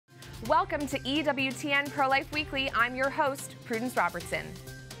Welcome to EWTN Pro-Life Weekly. I'm your host, Prudence Robertson.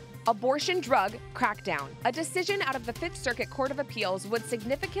 Abortion drug crackdown. A decision out of the Fifth Circuit Court of Appeals would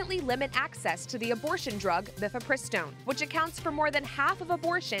significantly limit access to the abortion drug mifepristone, which accounts for more than half of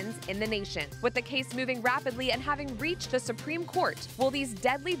abortions in the nation. With the case moving rapidly and having reached the Supreme Court, will these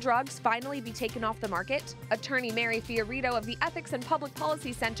deadly drugs finally be taken off the market? Attorney Mary Fiorito of the Ethics and Public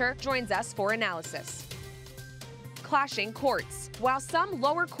Policy Center joins us for analysis. Clashing courts. While some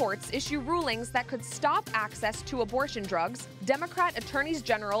lower courts issue rulings that could stop access to abortion drugs, Democrat attorneys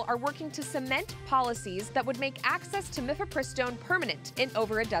general are working to cement policies that would make access to mifepristone permanent in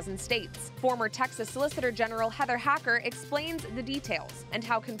over a dozen states. Former Texas Solicitor General Heather Hacker explains the details and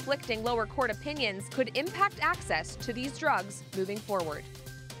how conflicting lower court opinions could impact access to these drugs moving forward.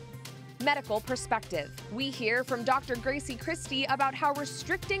 Medical perspective. We hear from Dr. Gracie Christie about how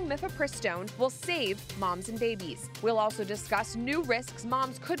restricting mifepristone will save moms and babies. We'll also discuss new risks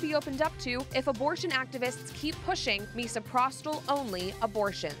moms could be opened up to if abortion activists keep pushing misoprostol-only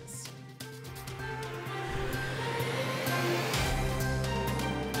abortions.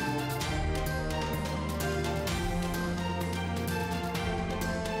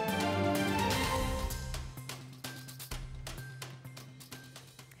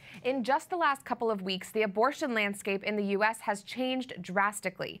 In just the last couple of weeks, the abortion landscape in the U.S. has changed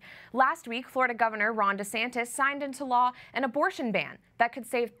drastically. Last week, Florida Governor Ron DeSantis signed into law an abortion ban that could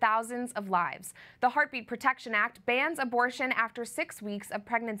save thousands of lives. The Heartbeat Protection Act bans abortion after 6 weeks of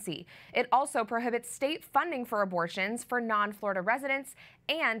pregnancy. It also prohibits state funding for abortions for non-Florida residents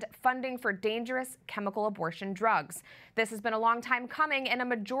and funding for dangerous chemical abortion drugs. This has been a long time coming in a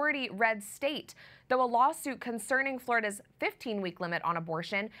majority red state, though a lawsuit concerning Florida's 15-week limit on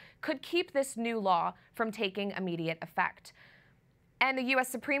abortion could keep this new law from taking immediate effect. And the U.S.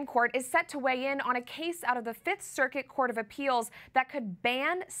 Supreme Court is set to weigh in on a case out of the Fifth Circuit Court of Appeals that could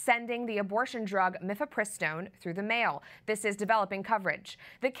ban sending the abortion drug mifepristone through the mail. This is developing coverage.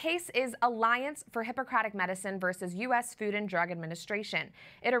 The case is Alliance for Hippocratic Medicine versus U.S. Food and Drug Administration.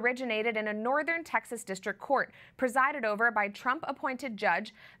 It originated in a northern Texas district court presided over by Trump-appointed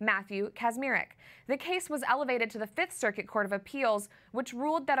Judge Matthew Kacsmaryk. The case was elevated to the Fifth Circuit Court of Appeals, which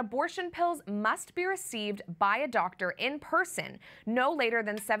ruled that abortion pills must be received by a doctor in person no later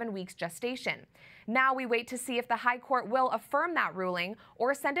than 7 weeks gestation. Now we wait to see if the High Court will affirm that ruling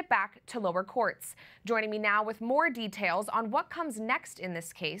or send it back to lower courts. Joining me now with more details on what comes next in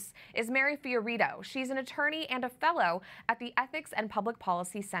this case is Mary Fiorito. She's an attorney and a fellow at the Ethics and Public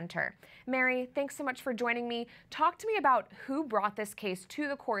Policy Center. Mary, thanks so much for joining me. Talk to me about who brought this case to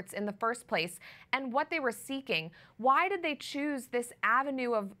the courts in the first place and what they were seeking. Why did they choose this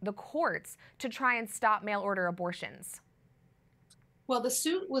avenue of the courts to try and stop mail order abortions? Well, the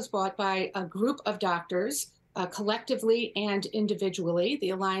suit was brought by a group of doctors, collectively and individually.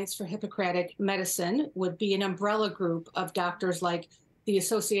 The Alliance for Hippocratic Medicine would be an umbrella group of doctors like the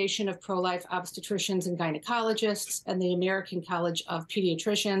Association of Pro-Life Obstetricians and Gynecologists and the American College of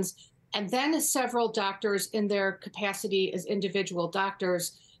Pediatricians, and then several doctors in their capacity as individual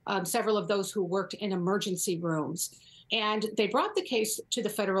doctors, several of those who worked in emergency rooms. And they brought the case to the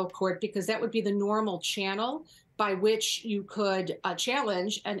federal court because that would be the normal channel by which you could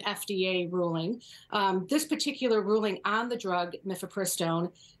challenge an FDA ruling. This particular ruling on the drug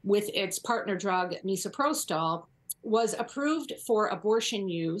mifepristone with its partner drug misoprostol was approved for abortion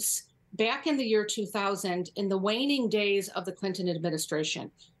use back in the year 2000 in the waning days of the Clinton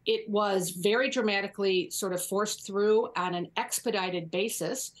administration. It was very dramatically sort of forced through on an expedited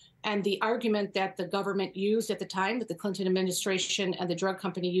basis. And the argument that the government used at the time, that the Clinton administration and the drug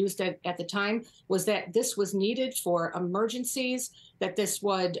company used at the time, was that this was needed for emergencies, that this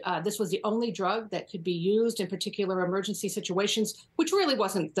was the only drug that could be used in particular emergency situations, which really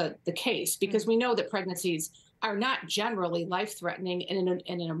wasn't the case, because we know that pregnancies are not generally life-threatening in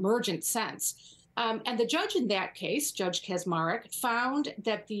an emergent sense. And the judge in that case, Judge Kacsmaryk, found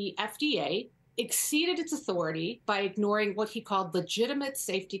that the FDA exceeded its authority by ignoring what he called legitimate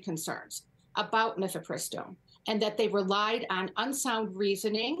safety concerns about mifepristone, and that they relied on unsound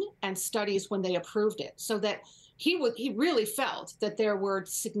reasoning and studies when they approved it, so that he really felt that there were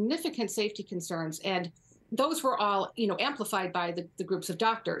significant safety concerns, and those were all amplified by the groups of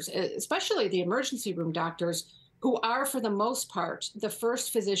doctors, especially the emergency room doctors, who are, for the most part, the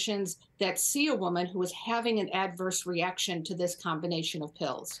first physicians that see a woman who is having an adverse reaction to this combination of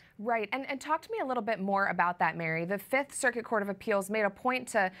pills. Right. And talk to me a little bit more about that, Mary. The Fifth Circuit Court of Appeals made a point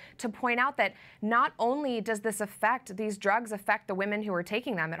to point out that not only does these drugs affect the women who are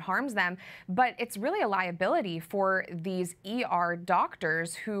taking them, it harms them, but it's really a liability for these ER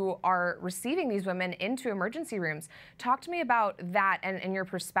doctors who are receiving these women into emergency rooms. Talk to me about that and your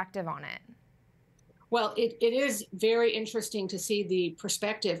perspective on it. Well, it is very interesting to see the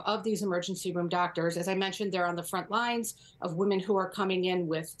perspective of these emergency room doctors. As I mentioned, they're on the front lines of women who are coming in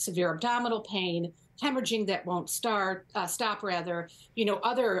with severe abdominal pain, hemorrhaging that won't stop, other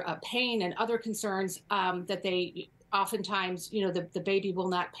pain and other concerns that they oftentimes, the baby will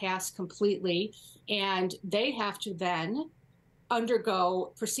not pass completely. And they have to then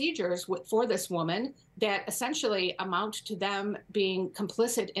undergo procedures for this woman that essentially amount to them being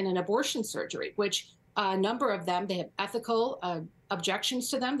complicit in an abortion surgery, which a number of them, they have ethical objections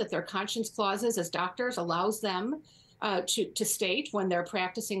to them, that their conscience clauses as doctors allows them to state when they're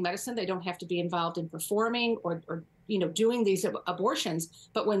practicing medicine. They don't have to be involved in performing or doing these abortions.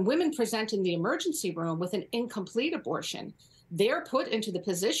 But when women present in the emergency room with an incomplete abortion, they're put into the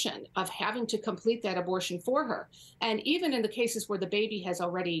position of having to complete that abortion for her. And even in the cases where the baby has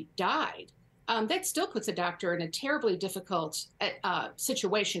already died, that still puts a doctor in a terribly difficult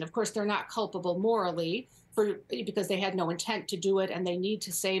situation. Of course, they're not culpable morally because they had no intent to do it, and they need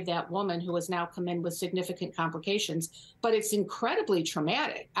to save that woman who has now come in with significant complications. But it's incredibly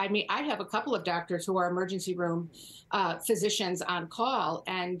traumatic. I mean, I have a couple of doctors who are emergency room physicians on call,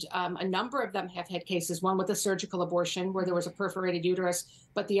 and a number of them have had cases, one with a surgical abortion where there was a perforated uterus,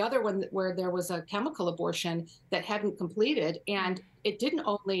 but the other one where there was a chemical abortion that hadn't completed. And it didn't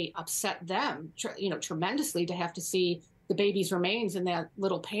only upset them, tremendously to have to see the baby's remains in that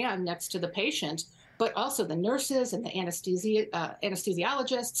little pan next to the patient, but also the nurses and the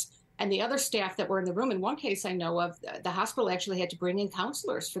anesthesiologists and the other staff that were in the room. In one case I know of, the hospital actually had to bring in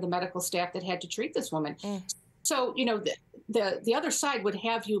counselors for the medical staff that had to treat this woman. So, the other side would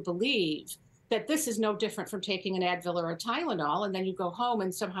have you believe that this is no different from taking an Advil or a Tylenol, and then you go home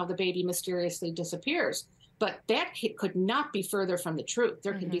and somehow the baby mysteriously disappears. But that could not be further from the truth.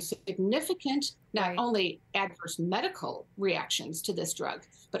 There can be significant, not only adverse medical reactions to this drug,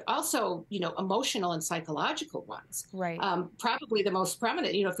 but also, emotional and psychological ones. Right. Probably the most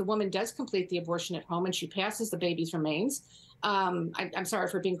prominent, if the woman does complete the abortion at home and she passes the baby's remains, I'm sorry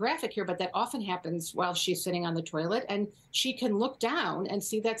for being graphic here, but that often happens while she's sitting on the toilet, and she can look down and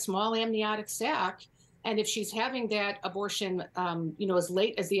see that small amniotic sac. And if she's having that abortion, as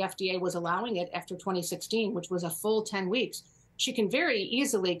late as the FDA was allowing it after 2016, which was a full 10 weeks, she can very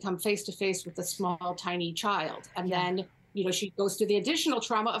easily come face to face with a small, tiny child. And then, she goes through the additional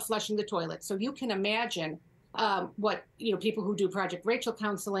trauma of flushing the toilet. So you can imagine what, people who do Project Rachel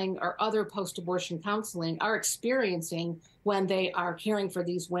counseling or other post-abortion counseling are experiencing when they are caring for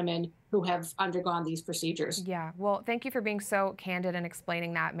these women who have undergone these procedures. Yeah, well, thank you for being so candid and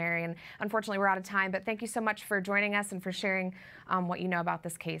explaining that, Mary. And unfortunately, we're out of time, but thank you so much for joining us and for sharing what you know about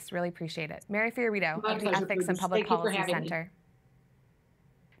this case. Really appreciate it. Mary Fiorito of the Ethics and Public Policy Center.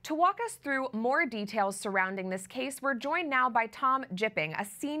 To walk us through more details surrounding this case, we're joined now by Tom Jipping, a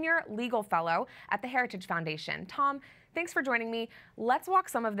senior legal fellow at the Heritage Foundation. Tom, thanks for joining me. Let's walk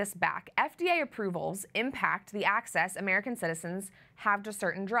some of this back. FDA approvals impact the access American citizens have to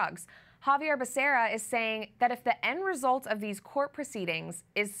certain drugs. Javier Becerra is saying that if the end result of these court proceedings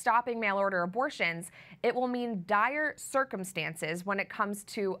is stopping mail-order abortions, it will mean dire circumstances when it comes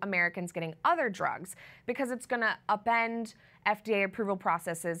to Americans getting other drugs, because it's going to upend FDA approval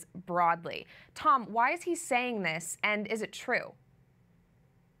processes broadly. Tom, why is he saying this, and is it true?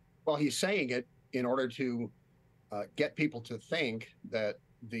 Well, he's saying it in order to get people to think that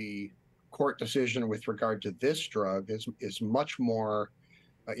the court decision with regard to this drug is much more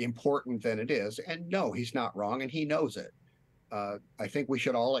important than it is. And no, he's not wrong, and he knows it. I think we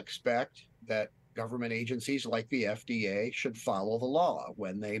should all expect that government agencies like the FDA should follow the law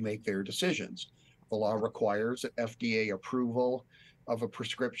when they make their decisions. The law requires FDA approval of a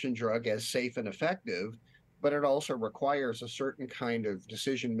prescription drug as safe and effective, but it also requires a certain kind of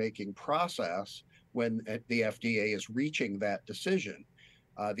decision-making process when the FDA is reaching that decision.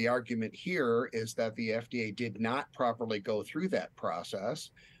 The argument here is that the FDA did not properly go through that process,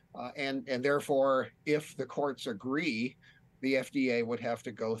 and therefore, if the courts agree, the FDA would have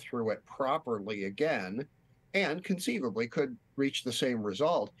to go through it properly again, and conceivably could reach the same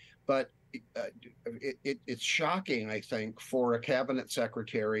result. But it's shocking, I think, for a cabinet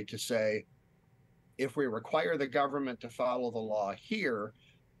secretary to say, if we require the government to follow the law here,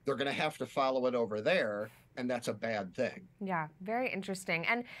 they're going to have to follow it over there, and that's a bad thing. Yeah, very interesting.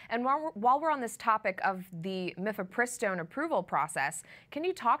 And while we're on this topic of the mifepristone approval process, can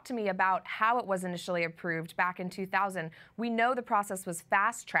you talk to me about how it was initially approved back in 2000? We know the process was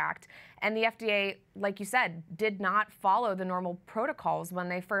fast-tracked, and the FDA, like you said, did not follow the normal protocols when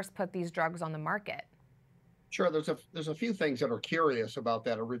they first put these drugs on the market. Sure, there's a few things that are curious about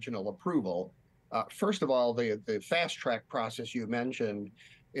that original approval. First of all, the fast-track process you mentioned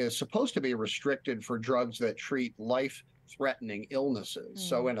is supposed to be restricted for drugs that treat life-threatening illnesses.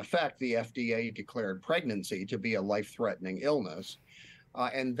 So in effect, the FDA declared pregnancy to be a life-threatening illness.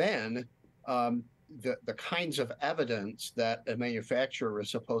 And then the kinds of evidence that a manufacturer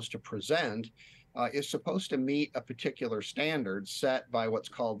is supposed to present is supposed to meet a particular standard set by what's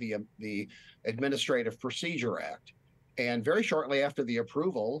called the Administrative Procedure Act. And very shortly after the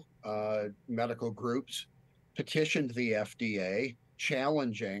approval, medical groups petitioned the FDA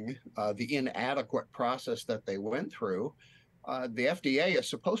challenging the inadequate process that they went through. The FDA is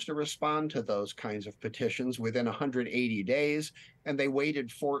supposed to respond to those kinds of petitions within 180 days, and they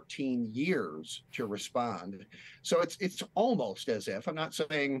waited 14 years to respond. So it's almost as if, I'm not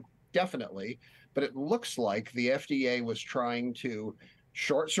saying definitely, but it looks like the FDA was trying to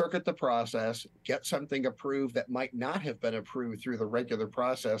short circuit the process, get something approved that might not have been approved through the regular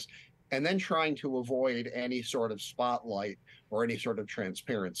process, and then trying to avoid any sort of spotlight or any sort of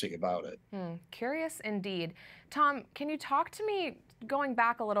transparency about it. Curious indeed. Tom, can you talk to me, going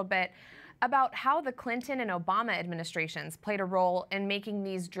back a little bit, about how the Clinton and Obama administrations played a role in making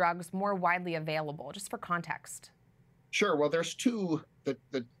these drugs more widely available, just for context? Sure. Well, there's two.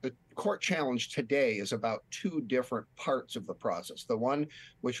 The court challenge today is about two different parts of the process. The one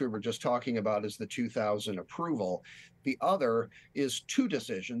which we were just talking about is the 2000 approval. The other is two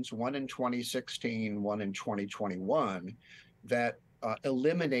decisions, one in 2016, one in 2021, that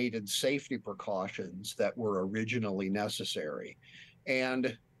eliminated safety precautions that were originally necessary.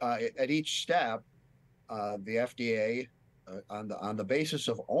 And at each step, the FDA, on the basis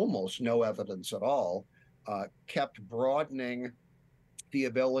of almost no evidence at all, kept broadening the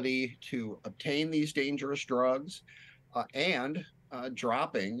ability to obtain these dangerous drugs and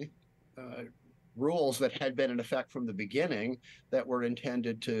dropping rules that had been in effect from the beginning that were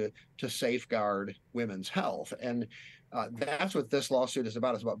intended to safeguard women's health. And that's what this lawsuit is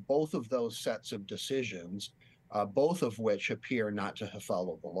about. It's about both of those sets of decisions, both of which appear not to have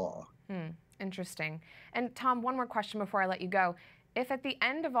followed the law. Interesting. And Tom, one more question before I let you go. If at the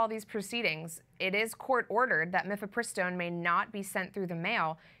end of all these proceedings, it is court ordered that mifepristone may not be sent through the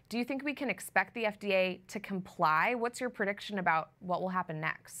mail, do you think we can expect the FDA to comply? What's your prediction about what will happen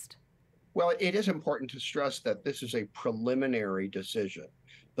next? Well, it is important to stress that this is a preliminary decision.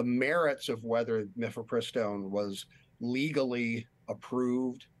 The merits of whether mifepristone was legally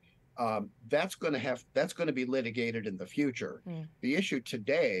approved, that's going to be litigated in the future. The issue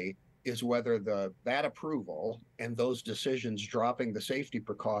today is whether that approval and those decisions dropping the safety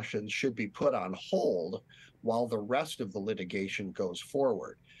precautions should be put on hold while the rest of the litigation goes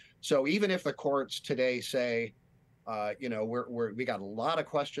forward. So even if the courts today say, we got a lot of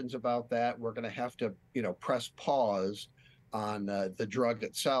questions about that, we're going to have to, press pause on the drug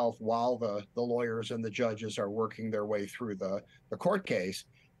itself while the lawyers and the judges are working their way through the court case,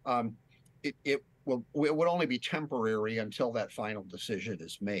 it would only be temporary until that final decision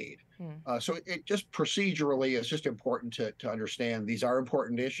is made. So it just procedurally is just important to understand these are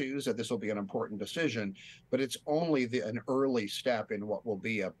important issues, that this will be an important decision, but it's only an early step in what will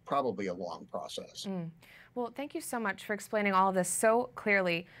be probably a long process. Well, thank you so much for explaining all of this so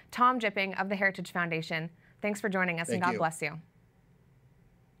clearly. Tom Jipping of the Heritage Foundation, thanks for joining us, and God bless you.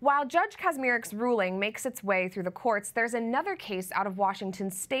 While Judge Kazmierik's ruling makes its way through the courts, there's another case out of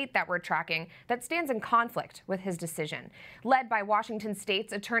Washington state that we're tracking that stands in conflict with his decision. Led by Washington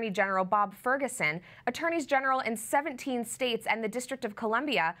state's Attorney General Bob Ferguson, attorneys general in 17 states and the District of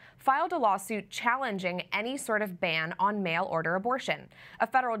Columbia filed a lawsuit challenging any sort of ban on mail-order abortion. A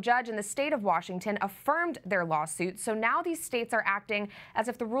federal judge in the state of Washington affirmed their lawsuit, so now these states are acting as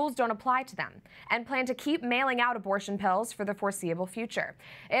if the rules don't apply to them and plan to keep mailing out abortion pills for the foreseeable future.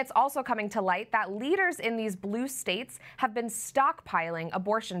 It's also coming to light that leaders in these blue states have been stockpiling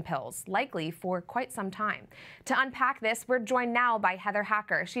abortion pills, likely for quite some time. To unpack this, we're joined now by Heather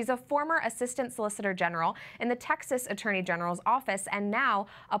Hacker. She's a former Assistant Solicitor General in the Texas Attorney General's office and now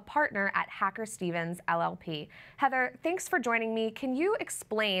a partner at Hacker Stevens LLP. Heather, thanks for joining me. Can you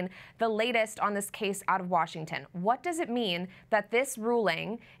explain the latest on this case out of Washington? What does it mean that this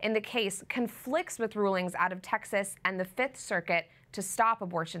ruling in the case conflicts with rulings out of Texas and the Fifth Circuit to stop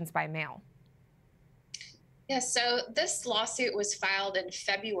abortions by mail? Yeah, so this lawsuit was filed in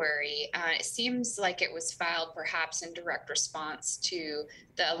February. It seems like it was filed perhaps in direct response to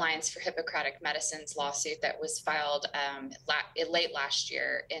the Alliance for Hippocratic Medicine's lawsuit that was filed late last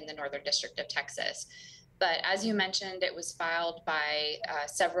year in the Northern District of Texas. But as you mentioned, it was filed by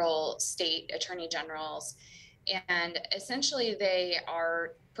several state attorney generals. And essentially, they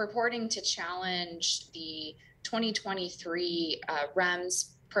are purporting to challenge the 2023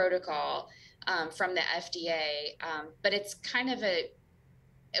 REMS protocol from the FDA, but it's kind of a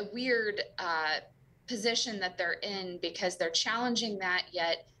weird position that they're in because they're challenging that,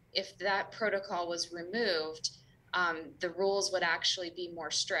 yet if that protocol was removed, the rules would actually be more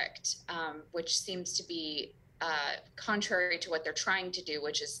strict, which seems to be contrary to what they're trying to do,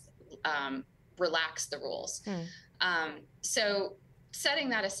 which is relax the rules. So setting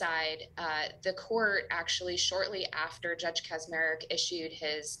that aside, the court actually shortly after Judge Kaczmarek issued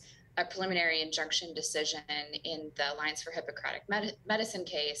his a preliminary injunction decision in the Alliance for Hippocratic Medicine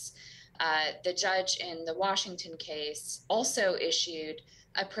case, the judge in the Washington case also issued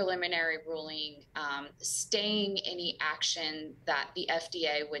a preliminary ruling staying any action that the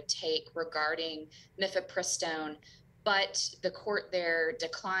FDA would take regarding mifepristone, but the court there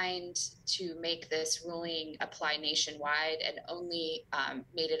declined to make this ruling apply nationwide and only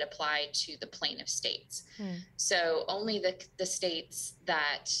made it apply to the plaintiff states. So only the states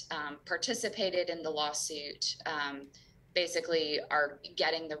that participated in the lawsuit basically are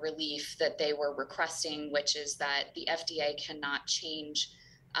getting the relief that they were requesting, which is that the FDA cannot change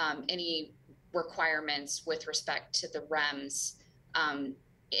any requirements with respect to the REMS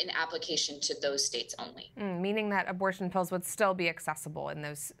in application to those states only. Meaning that abortion pills would still be accessible in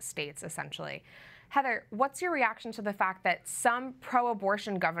those states, essentially. Heather, what's your reaction to the fact that some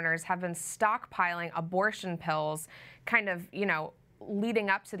pro-abortion governors have been stockpiling abortion pills kind of, leading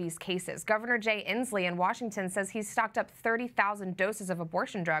up to these cases? Governor Jay Inslee in Washington says he's stocked up 30,000 doses of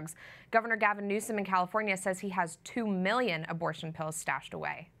abortion drugs. Governor Gavin Newsom in California says he has 2 million abortion pills stashed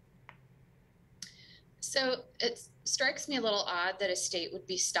away. So it strikes me a little odd that a state would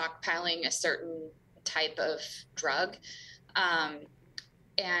be stockpiling a certain type of drug.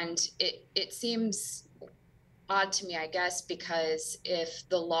 And it seems odd to me, I guess, because if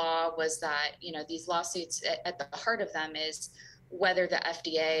the law was that, these lawsuits at the heart of them is whether the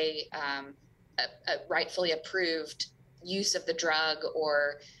FDA rightfully approved use of the drug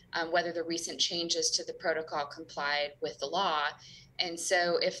or whether the recent changes to the protocol complied with the law. And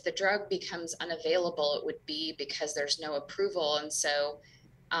so if the drug becomes unavailable, it would be because there's no approval. And so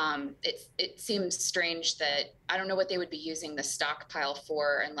it seems strange that I don't know what they would be using the stockpile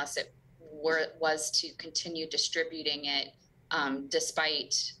for unless it was to continue distributing it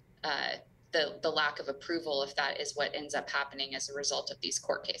despite the lack of approval, if that is what ends up happening as a result of these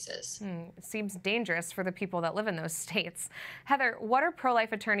court cases. It seems dangerous for the people that live in those states. Heather, what are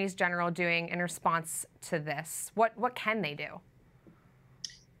pro-life attorneys general doing in response to this? What can they do?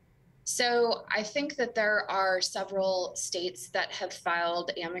 So I think that there are several states that have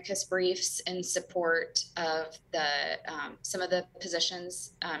filed amicus briefs in support of the some of the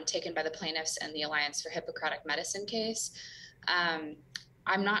positions taken by the plaintiffs in the Alliance for Hippocratic Medicine case.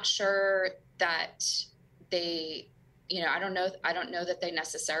 I'm not sure that they, I don't know that they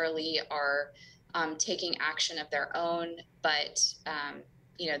necessarily are taking action of their own, but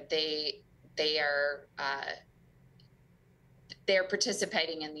they are. They're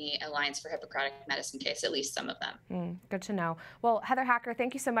participating in the Alliance for Hippocratic Medicine case, at least some of them. Good to know. Well, Heather Hacker,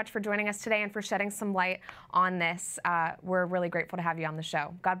 thank you so much for joining us today and for shedding some light on this. We're really grateful to have you on the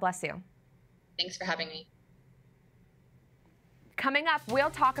show. God bless you. Thanks for having me. Coming up,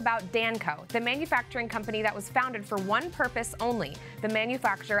 we'll talk about Danco, the manufacturing company that was founded for one purpose only, the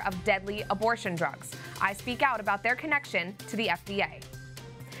manufacture of deadly abortion drugs. I speak out about their connection to the FDA.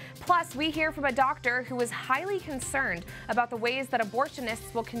 Plus, we hear from a doctor who is highly concerned about the ways that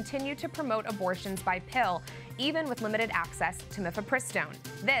abortionists will continue to promote abortions by pill, even with limited access to mifepristone.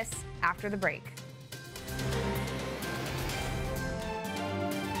 This after the break.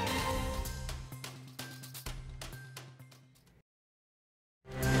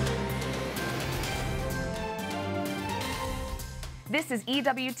 This is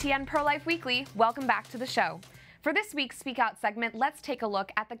EWTN Pro-Life Weekly. Welcome back to the show. For this week's Speak Out segment, let's take a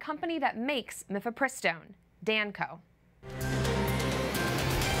look at the company that makes mifepristone, Danco.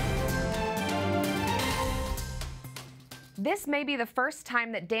 This may be the first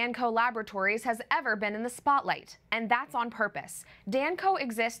time that Danco Laboratories has ever been in the spotlight, and that's on purpose. Danco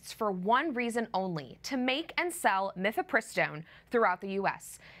exists for one reason only: to make and sell mifepristone throughout the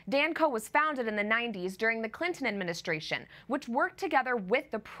U.S. Danco was founded in the 90s during the Clinton administration, which worked together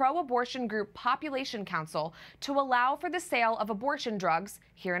with the pro-abortion group Population Council to allow for the sale of abortion drugs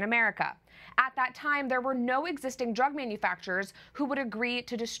here in America. At that time, there were no existing drug manufacturers who would agree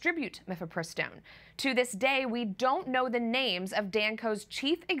to distribute mifepristone. To this day, we don't know the names of Danco's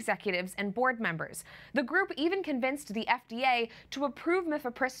chief executives and board members. The group even convinced the FDA to approve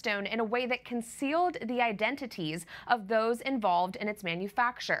mifepristone in a way that concealed the identities of those involved in its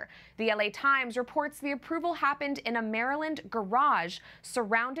manufacture. The LA Times reports the approval happened in a Maryland garage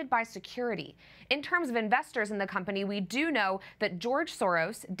surrounded by security. In terms of investors in the company, we do know that George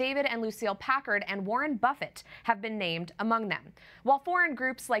Soros, David and Lucille Packard, and Warren Buffett have been named among them. While foreign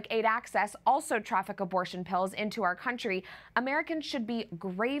groups like Aid Access also traffic abortion pills into our country, Americans should be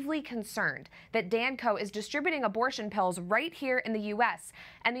gravely concerned that Danco is distributing abortion pills right here in the U.S.,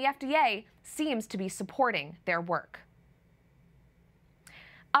 and the FDA seems to be supporting their work.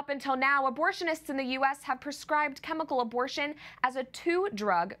 Up until now, abortionists in the U.S. have prescribed chemical abortion as a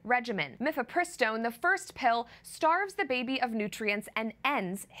 2-drug regimen. Mifepristone, the first pill, starves the baby of nutrients and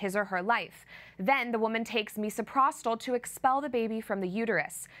ends his or her life. Then the woman takes misoprostol to expel the baby from the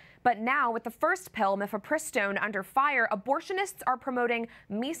uterus. But now, with the first pill, mifepristone, under fire, abortionists are promoting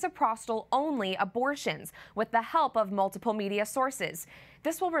misoprostol-only abortions with the help of multiple media sources.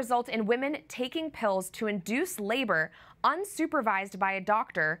 This will result in women taking pills to induce labor unsupervised by a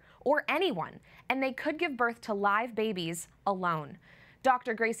doctor or anyone, and they could give birth to live babies alone.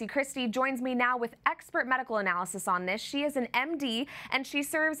 Dr. Gracie Christie joins me now with expert medical analysis on this. She is an MD, and she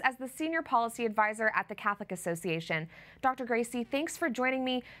serves as the Senior Policy Advisor at the Catholic Association. Dr. Gracie, thanks for joining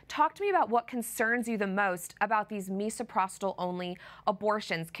me. Talk to me about what concerns you the most about these misoprostol-only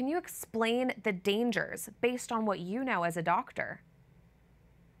abortions. Can you explain the dangers based on what you know as a doctor?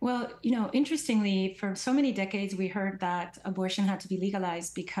 Well, interestingly, for so many decades, we heard that abortion had to be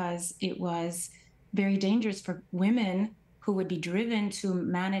legalized because it was very dangerous for women who would be driven to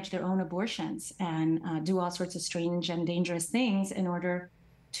manage their own abortions and do all sorts of strange and dangerous things in order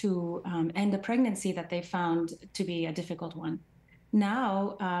to end a pregnancy that they found to be a difficult one.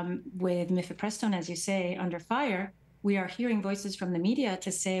 Now, with mifepristone, as you say, under fire, we are hearing voices from the media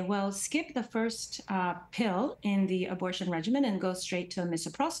to say, well, skip the first pill in the abortion regimen and go straight to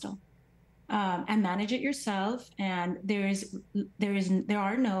misoprostol and manage it yourself. And there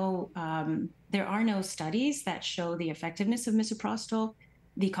are no studies that show the effectiveness of misoprostol,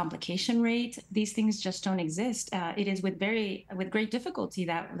 the complication rate. These things just don't exist. It is with great difficulty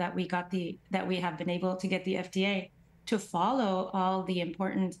that we have been able to get the FDA to follow all the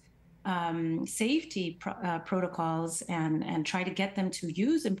important safety protocols and try to get them to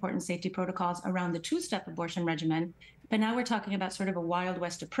use important safety protocols around the 2-step abortion regimen. But now we're talking about sort of a Wild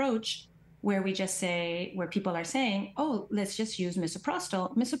West approach where people are saying, oh, let's just use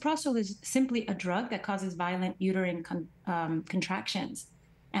misoprostol. Misoprostol is simply a drug that causes violent uterine contractions.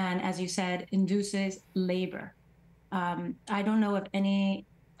 And as you said, induces labor. I don't know of any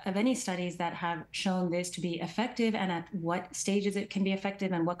studies that have shown this to be effective and at what stages it can be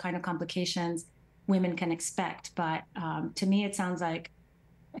effective and what kind of complications women can expect. But to me, it sounds like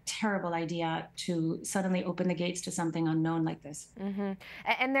a terrible idea to suddenly open the gates to something unknown like this. Mm-hmm.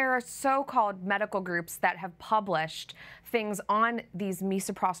 And there are so-called medical groups that have published things on these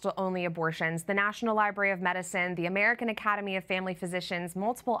misoprostol-only abortions. The National Library of Medicine, the American Academy of Family Physicians,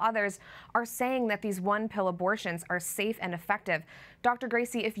 multiple others are saying that these 1-pill abortions are safe and effective. Dr.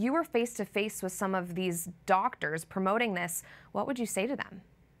 Gracie, if you were face-to-face with some of these doctors promoting this, what would you say to them?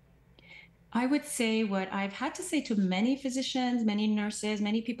 I would say what I've had to say to many physicians, many nurses,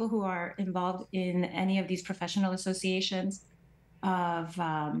 many people who are involved in any of these professional associations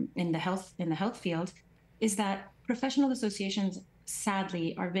in the health field, is that professional associations,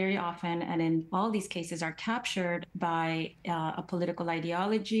 sadly, are very often, and in all these cases, are captured by a political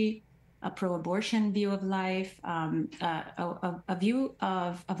ideology, a pro-abortion view of life, a view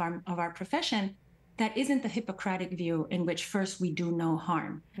of our profession that isn't the Hippocratic view in which first we do no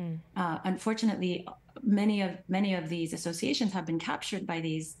harm. Unfortunately, many of these associations have been captured by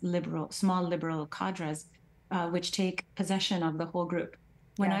these small liberal cadres, which take possession of the whole group.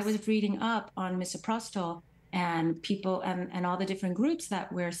 When I was reading up on misoprostol and people and all the different groups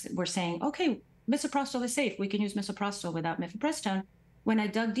that were saying, okay, misoprostol is safe, we can use misoprostol without mifepristone. When I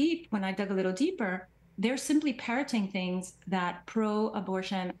dug a little deeper, they're simply parroting things that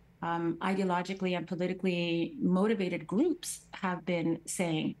pro-abortion ideologically and politically motivated groups have been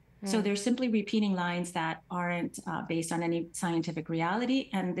saying. So they're simply repeating lines that aren't based on any scientific reality,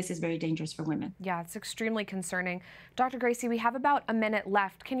 and this is very dangerous for women. Yeah, it's extremely concerning. Dr. Gracie, we have about a minute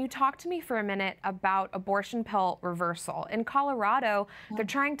left. Can you talk to me for a minute about abortion pill reversal? In Colorado, they're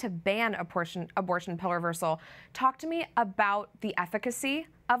trying to ban abortion pill reversal. Talk to me about the efficacy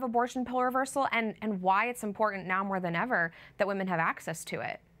of abortion pill reversal and why it's important now more than ever that women have access to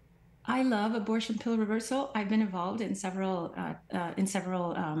it. I love abortion pill reversal. I've been involved in several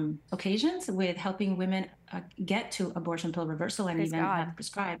occasions with helping women get to abortion pill reversal and even have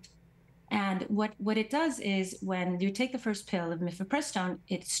prescribed. And what it does is when you take the first pill of mifepristone,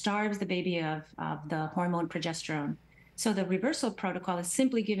 it starves the baby of the hormone progesterone. So the reversal protocol is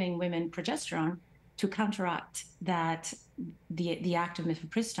simply giving women progesterone to counteract the act of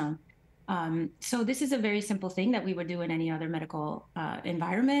mifepristone. So this is a very simple thing that we would do in any other medical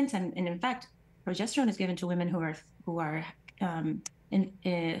environment, and in fact, progesterone is given to women who are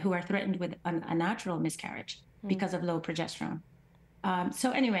threatened with a natural miscarriage because of low progesterone.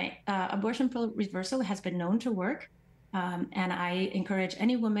 So anyway, abortion pill reversal has been known to work, and I encourage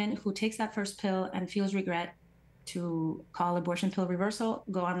any woman who takes that first pill and feels regret to call abortion pill reversal.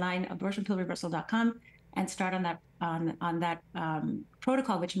 Go online, abortionpillreversal.com, and start on that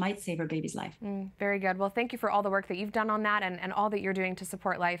protocol, which might save her baby's life. Very good. Well, thank you for all the work that you've done on that and all that you're doing to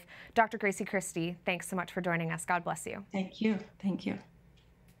support life. Dr. Gracie Christie, thanks so much for joining us. God bless you. Thank you. Thank you.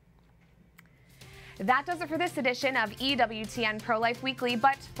 That does it for this edition of EWTN Pro-Life Weekly,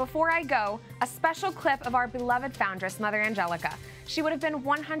 but before I go, a special clip of our beloved foundress, Mother Angelica. She would have been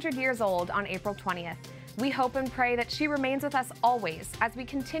 100 years old on April 20th. We hope and pray that she remains with us always as we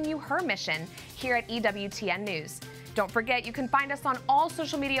continue her mission here at EWTN News. Don't forget, you can find us on all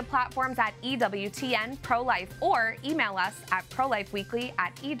social media platforms at EWTN Pro-Life or email us at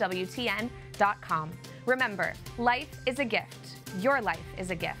prolifeweekly@ewtn.com. Remember, life is a gift. Your life is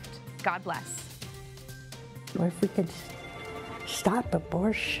a gift. God bless. Or if we could stop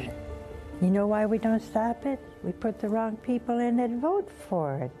abortion. You know why we don't stop it? We put the wrong people in and vote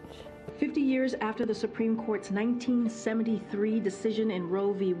for it. 50 years after the Supreme Court's 1973 decision in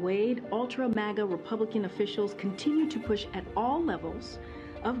Roe v. Wade, ultra-MAGA Republican officials continue to push at all levels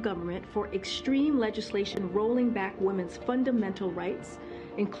of government for extreme legislation rolling back women's fundamental rights,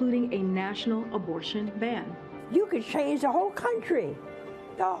 including a national abortion ban. You could change the whole country.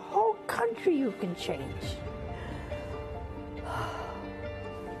 The whole country you can change.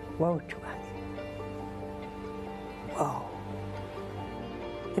 Woe to us. Woe.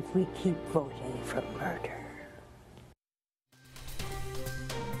 If we keep voting for murder.